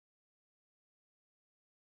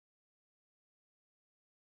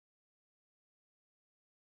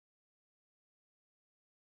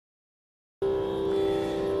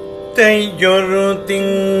தையொரு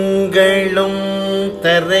திங்களும்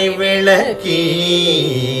தரை விளக்கி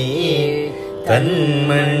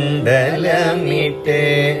தன்மண்டலமிட்டு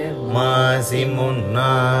மாசி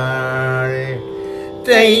முன்னாள்.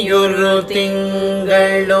 தையொரு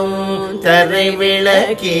திங்களும் தரை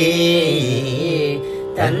விளக்கி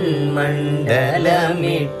தன்மண்டலமிட்டு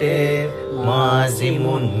மாசி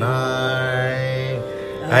முன்னாள்.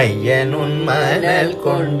 ஐயனுன் மணல்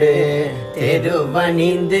கொண்டு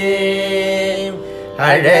தெருவணிந்து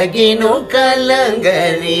அழகினு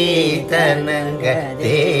கலங்கரி தனங்க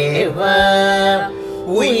தேவா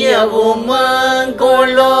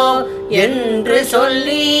உயவுமாங்கோளோ என்று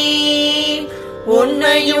சொல்லி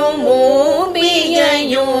உன்னையும்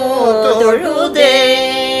மூபியையும்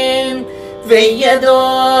தொழுதேன். வெய்யதோ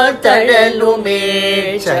தழலுமே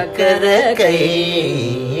சக்கர கை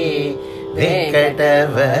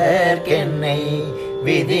வேங்கடவர்க்கென்னை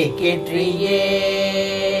விதிக்கிற்றியே.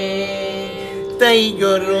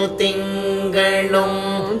 தையொரு திங்களும்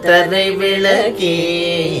தரை விளக்கி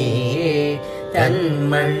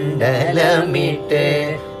தன்மண்டலமிட்டு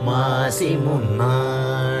மாசி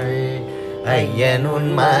முன்னாள்.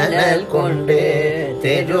 ஐயனுன் மணல் கொண்டு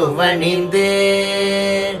தெருவணிந்து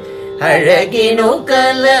அழகினு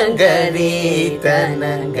கலங்கரி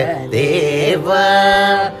தனங்க தேவா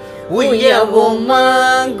உயவுமாங்கோளோ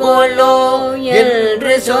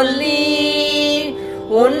என்று சொல்லி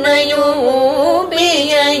உன்னையும்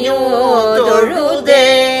ஊபியையும்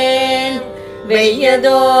தொழுதேன்.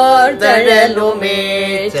 வெய்யதோர் தழலுமே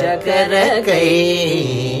சக்கர கை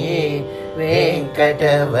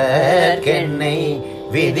வேங்கடவர்க்கென்னை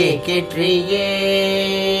விதிக்கிற்றியே.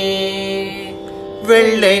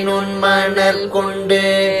 வெள்ளை நுண்மணல் கொண்டு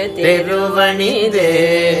தெருவணிது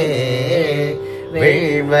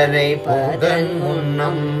வெள்வரை பதன்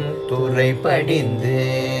முன்னம் துறை படிந்து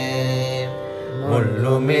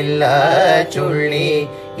முள்ளுமில்லா சொல்லி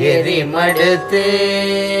எரிமடுத்து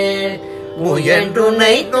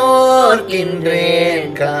முயன்றுனை நோர்க்கின்றேன்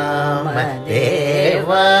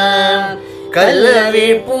காமதேவா. கல்லவி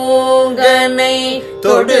பூங்கனை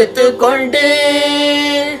தொடுத்து கொண்டு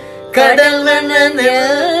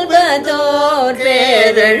கடல்வனோர்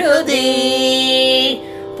பேரெழுதி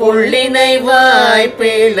புள்ளினை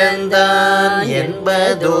வாய்ப்பிழந்தான்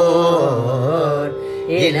என்பதோர்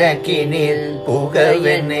இலக்கினில்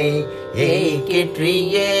புகவனை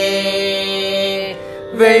ஏக்கிற்றியே.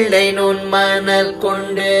 வெள்ளை நுண்மணல்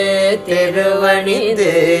கொண்டு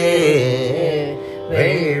தெருவணிது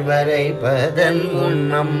வெள்வரை பதன்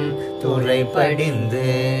முன்னம் துறை படிந்து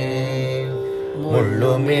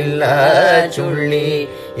முள்ளுமில்லா சொல்லி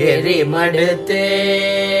எரிமடுத்து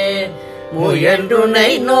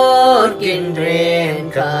முயன்றுனை நோர்க்கின்றேன்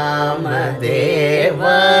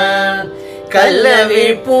காமதேவா. கல்லவி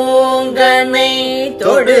பூங்கனை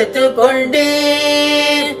தொடுத்து கொண்டு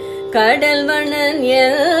கடல்வனன்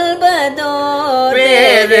என்பதோர்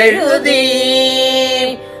பேரெழுதி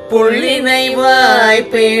புள்ளினை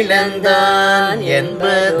வாய்ப்பிழந்தான்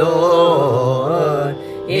என்பதோர்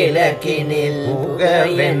இலக்கினில்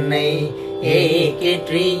புகவென்னை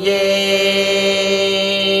ஏக்கிற்றியே.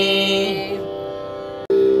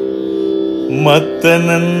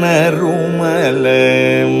 மத்தனன்ன ருமல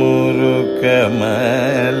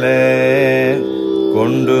முருகமல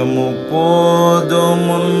கொண்டு முப்போது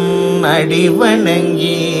முன்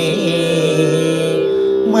அடிவணங்கி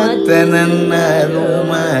மத்தனன்ன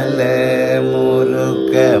ருமல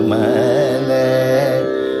முருகமல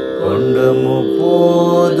கொண்டு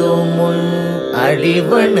முப்போது முன்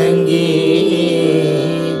அடிவணங்கி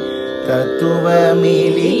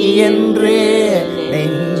தத்துவமிலி என்று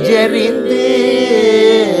நெஞ்சறிந்து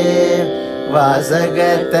வாசக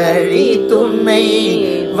தழி துணை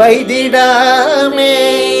வைதிடாமே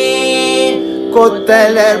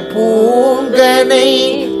கொத்தலர் பூங்கனை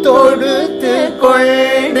தொடுத்து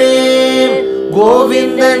கொண்டு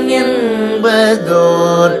கோவிந்தன்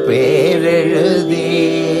என்பதோர் பேரெழுதி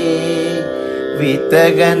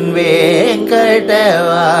வித்தகன் வேங்கடவானல்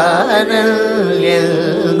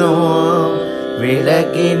எல்னோ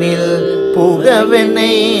விளக்கினில்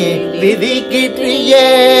புகவனை விதிக்கிற்றியே.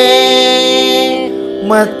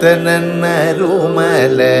 மத்தனன்ன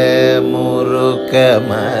ருமல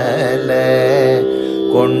முருகமல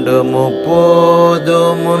கொண்டு முப்போது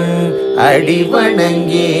முன்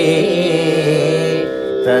அடிவணங்கி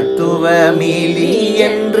தத்துவமிலி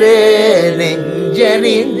என்று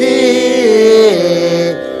நெஞ்சறிந்து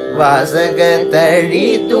வாசக தழி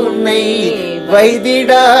துணை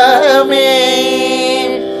வைதிடாமே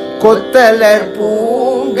கொத்தலர்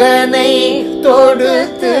பூங்கனை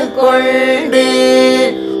தொடுத்து கொண்டு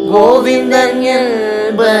கோவிந்தன்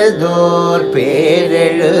என்பதோர்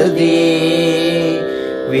பேரெழுதி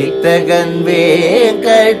வித்தகன்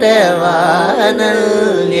வேங்கடவானல்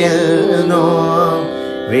எல்னோ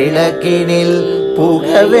விளக்கினில்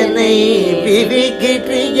புகவனை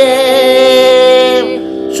விரிக்கிற்றியே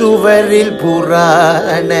சுவரில்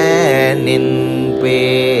புராண நின்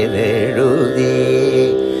பேரெழுதி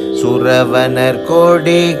சுரவனர்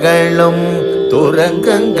கோடிகளும்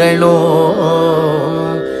துரங்கங்களும்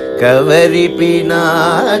கவரி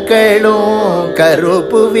பினாக்களும்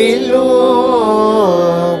கருப்புவிலும்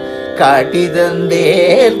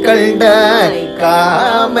காட்டிதந்தேன் கண்டாய்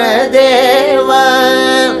காமதேவா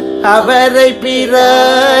அவரை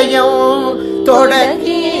பிராயம் தொடங்கியன்றோம்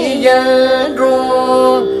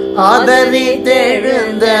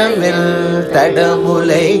ஆதரித்தெழுந்தவில்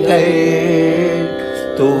தடமுலைகள்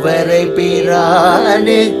துவரை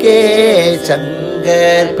பிரானுக்கே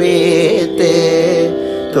சங்கர் பேத்து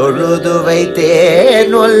தொழுது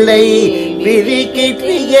வைத்தேன் ஒல்லை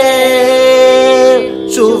விரிக்கிற்றியே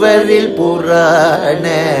சுவரில் புராண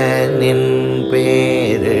நின்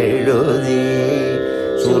பேரெழுதி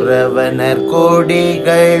சுரவனர்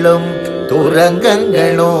கோடிகளும்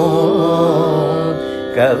துரங்கங்களும்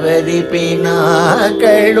கவரி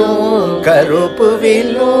பினாக்களும்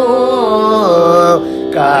கருப்புவிலும்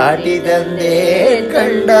காட்டி தந்தேன்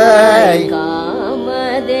கண்டாய்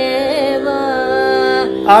காமதேவா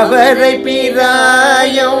அவரை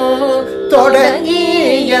பிராயம்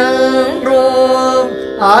தொடங்கியன்றோம்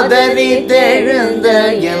ஆதரித்தெழுந்த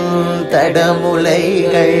என்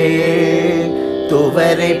தடமுலைகள்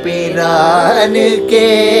துவரை பிரானுக்கே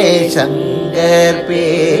சங்கர்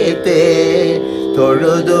பேத்து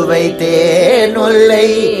தொழுது வைத்தேன் ஒல்லை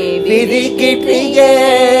விரிக்கிற்றியே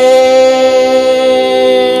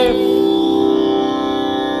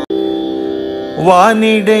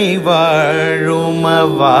வானிடை வாழும்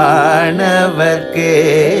வானவர்க்கு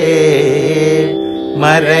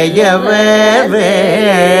மறையவ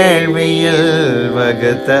வேள்வியில்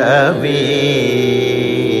வகுத்தவே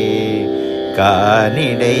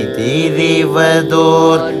கானிடை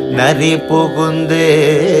தீரிவதோர் நரி புகுந்து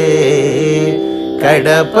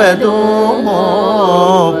கடப்பதும்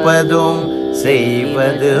ஓப்பதும்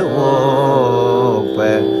செய்வது ஓப்ப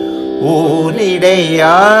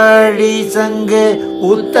ஊனிடையாழி சங்கு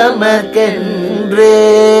உத்தமர்க்கென்று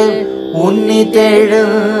உன்னி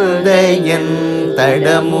தெழுந்த என்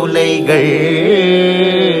தடமுலைகள்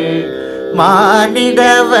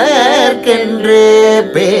மானிடவர்க்கென்று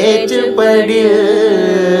பேச்சுப்படி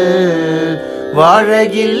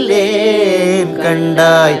வாழகில்லேன்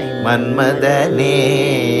கண்டாய் மன்மதனே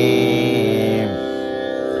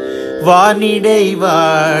வானிடை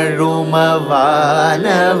வாழும்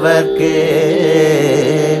வானவர்க்கு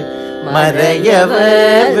மறையவ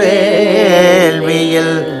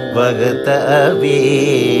வேள்வியில் வகுத்தவே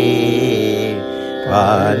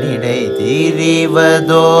வானிடை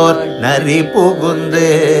தீரிவதோர் நரி புகுந்து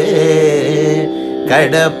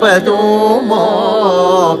கடப்பதும்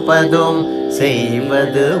ஓப்பதும்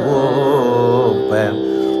செய்வது ஓப்ப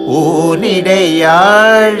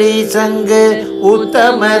ஊனிடையாழி சங்கு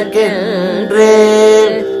உத்தமர்க்கென்று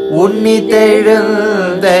உன்னி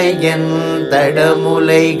தெழுந்த என்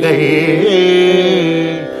தடமுலைகள்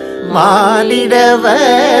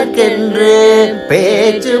மானிடவர்க்கென்று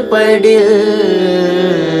பேச்சுப்படி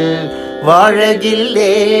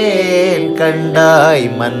வாழகில்லேன் கண்டாய்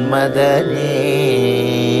மன்மதனே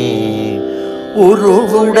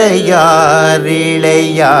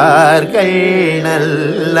உருவுடையாரிளையார்கள்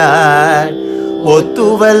நல்லார்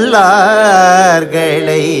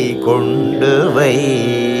ஒத்துவல்லார்களை கொண்டு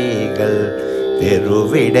வைகள்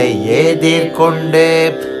தெருவிடை எதிர்கொண்டு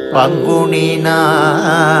பங்குனினாள்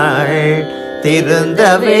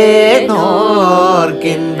திருந்தவே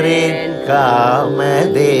நோர்க்கின்றேன் காமதேவா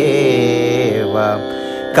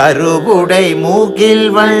கருவுடை மூக்கில்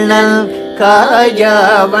வண்ணல்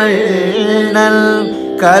காயவண்ணல்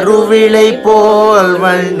கருவிளை போல்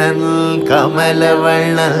வண்ணல் கமல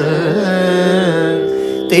வண்ணல்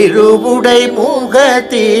திருவுடை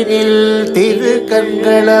முகத்தினில்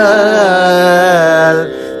திருக்கண்களால்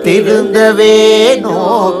திருந்தவே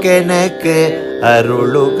நோக்கெனக்கு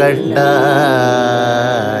அருளு கண்டாய்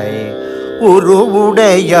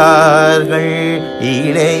உருவுடையார்கள்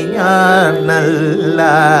இளைஞர்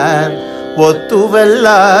நல்லார் ஒத்துவல்லார்களை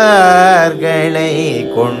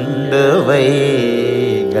கொண்டு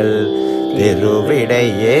வைகள் தெருவிடை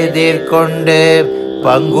எதிர்கொண்டு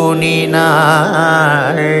பங்குனினாள்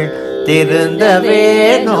திருந்தவே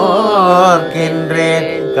நோக்கின்றேன்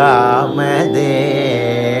காமதேவா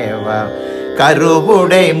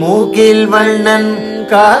கருவுடை மூக்கில் வண்ணன்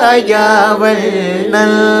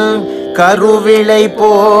காயவண்ணல் கருவிளை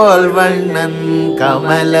போல் வண்ணன்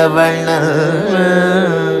கமல வண்ணன்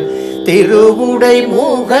திருவுடை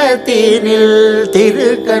முகத்தினில்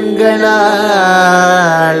திருக்கண்களால்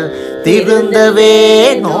திருந்தவே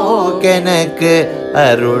நோக்கெனக்கு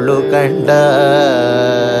அருளு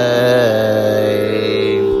கண்டாய்.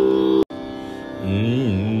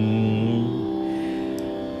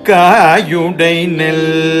 காயுடை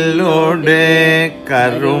நெல்லோடு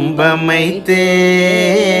கரும்பமைத்தே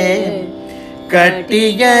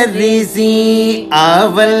கட்டிய ரிசி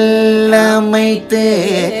அவல் அமைத்தே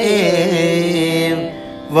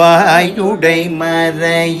வாயுடை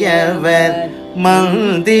மறையவர்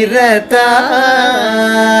மந்திரத்தால்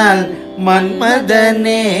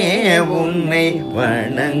மன்மதனே உன்னை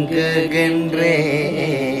வணங்குகின்றேன்.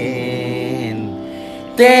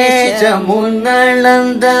 தேசமுன்னளந்தவன்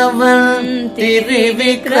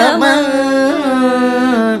திருவிக்ரமன்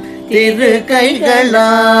திரு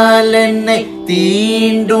கைகளால் என்னை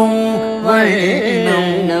தீண்டும்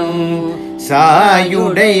வண்ணம்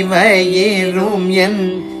சாயுடை வயிறும் என்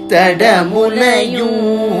தடமுலையும்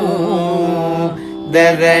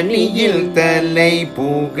தரணியில் தலை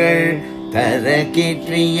புகழ்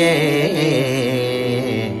தரக்கிற்றியே.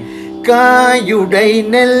 காயுடை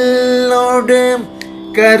நெல்லோடு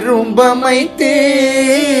கரும்பமைத்து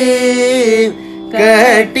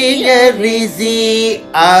கட்டிய ரிசி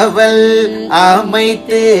அவல்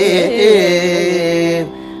அமைத்து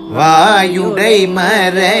வாயுடை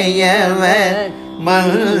மறையவர்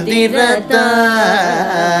மந்திரத்தால்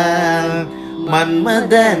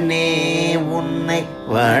மன்மதனே உன்னை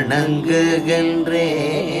வணங்குகின்றேன்.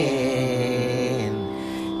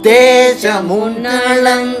 தேசமுன்னளந்தவன்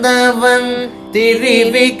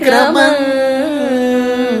திருவிக்ரமன்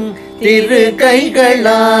திரு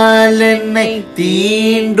கைகளால் என்னை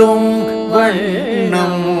தீண்டும்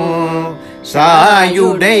வண்ணம்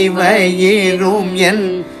சாயுடை வயிறும் என்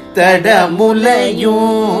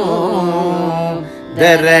தடமுலையும்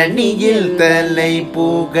தரணியில் தலை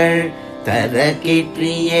புகழ்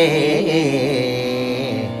தரக்கிற்றியே.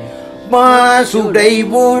 மாசுடை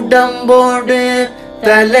உடம்போடு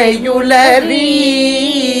தலையுளறி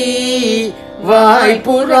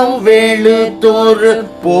வாய்ப்புறம் வெளுத்தோறு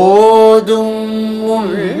போதும்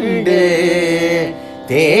உண்டு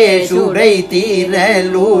தேசுடை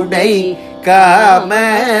தீரலுடை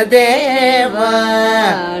காமதேவா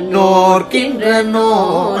நோர்க்கின்ற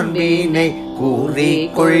நோன்பினை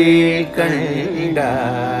கூறிக்கொள்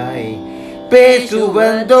கண்டாய்.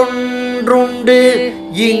 பேசுவதொன்றுண்டு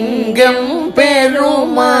இங்கம்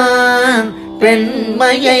பெருமான்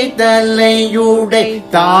பெண்மையை தலையுடை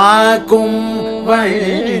தாக்கும்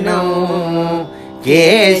வண்ணம்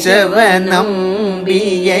கேசவ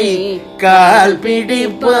நம்பியை கால்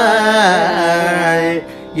பிடிப்பாள்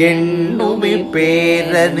என்னுமி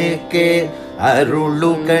பேரனுக்கு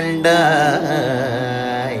அருளு கண்டாய்.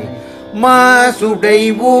 மாசுடை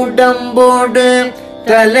உடம்போடு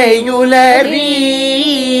தலையுளறி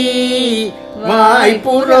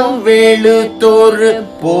வாய்ப்புறம் வெளுத்தோறு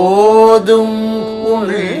போதும்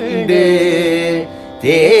உண்டு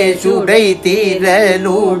தேசுடை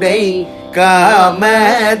தீரலுடை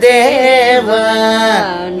காமதேவா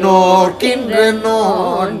நோக்கின்ற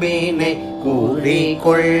நோன்பினை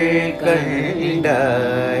கூறிக்கொள்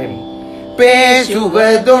கண்டாய்.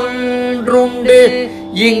 பேசுவதொன்றுண்டு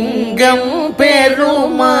இங்கம்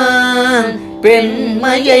பெருமான்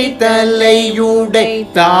பெண்மையை தலையுடை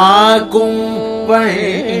தாக்கும்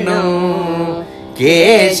வண்ணம்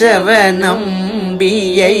கேசவ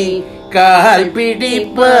நம்பியை கால்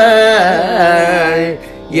பிடிப்பாள்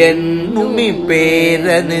என்னுமி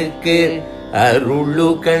பேரனுக்கு அருளு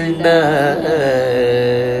கண்டாய்.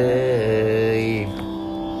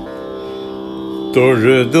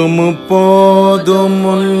 தொழுதுமு போதும்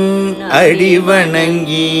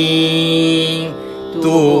அடிவணங்கி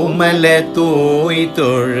தூமல தூய்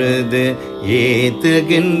தொழுது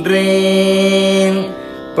ஏத்துகின்றேன்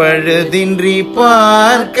பழுதின்றி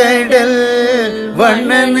பார்க்கடல்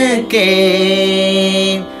வண்ணனுக்கே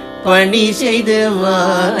பணி செய்து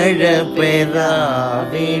வாழ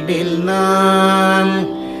பெறாவிடில் நான்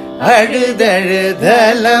அழுதழுதலமந்தம்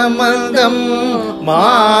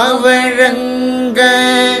மாவழங்க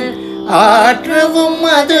ஆற்றவும்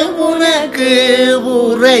அது உனக்கு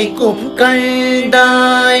உரைக்கும்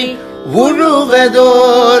கண்டாய்.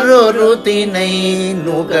 உழுவதோரொரு தினை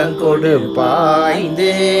நுகங்கொடு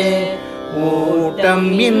பாய்ந்து ஊட்டம்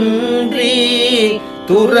இன்றி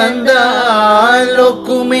துறந்தாலொக்குமே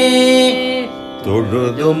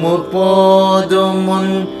தொழுது முப்போதும்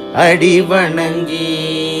முன் அடிவணங்கி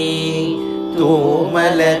தூமல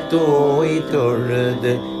மல தோய்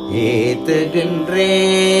தொழுது ஏத்துகின்றேன்.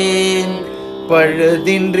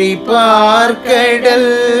 பழுதின்றி பார்க்கடல்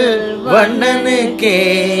வண்ணனுக்கே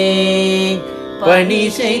பணி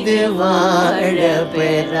செய்து வாழ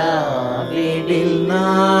பெறாவிடில்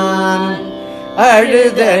நான்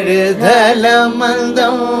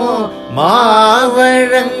அழுதழுதலமந்தம்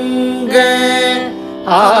மாவழங்க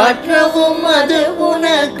ஆற்றவும் அது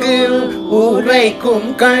உனக்கு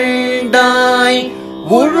உரைக்கும் கண்டாய்.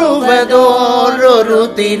 உழுவதோர்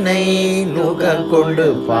தினை நுகர் கொண்டு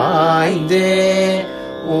பாய்ந்து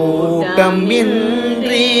ஊட்டம்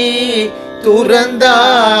இன்றி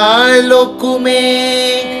துறந்தாலொக்குமே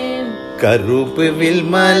கருப்பு வில்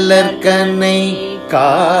மலர் கண்ணை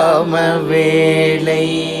காம வேளை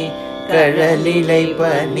கழலிலை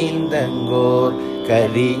பணிந்தங்கோர்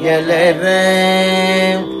கரியலர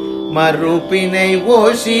மறுப்பினை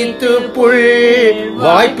ஓசித்து புள்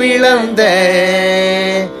வாய்ப்பிழந்த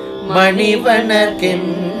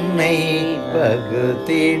மணிவனர்க்கென்னை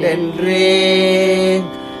பகுத்திடன்றேன்.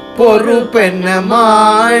 பொறுப்பென்ன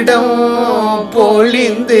மாடம்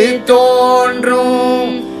பொழிந்து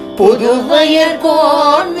தோன்றும் புதுவயர்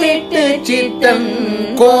கோன் விட்டு சித்தம்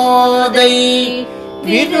கோதை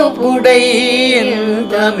விருப்புடை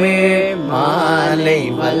தமிழ்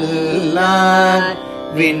மாலை வல்லார்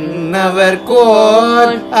விண்ணவர்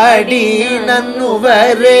கோர் அடி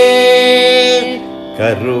நன்னுவரே.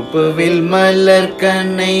 கருப்பு வில் மலர்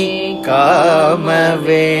கண்ணை காம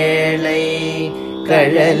வேளை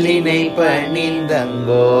கழலினை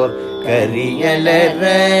பணிந்தங்கோர் கரியலர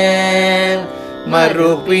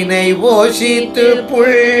மறுப்பினை ஓசித்து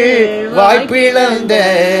புள் வாய்ப்பிழந்த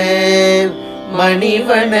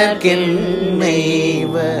மணிவனர்க்கென்னை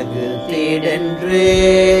வகுத்திடன்று.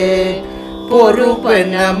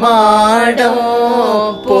 பொறுப்பென மாடம்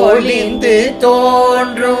பொழிந்து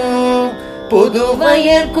தோன்றும்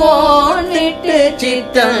புதுவயர் கோன் விட்டு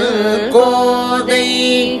சித்தம் கோதை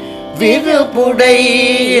விருப்புடை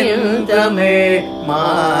தமிழ்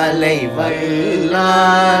மாலை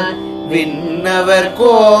வல்லார் விண்ணவர்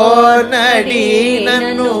கோனடி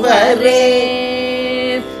நன்னுவரே.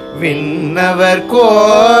 விண்ணவர்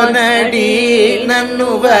கோனடி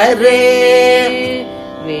நன்னுவரே.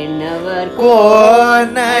 விண்ணவர்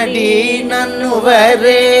கோனடி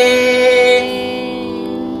நன்னுவரே.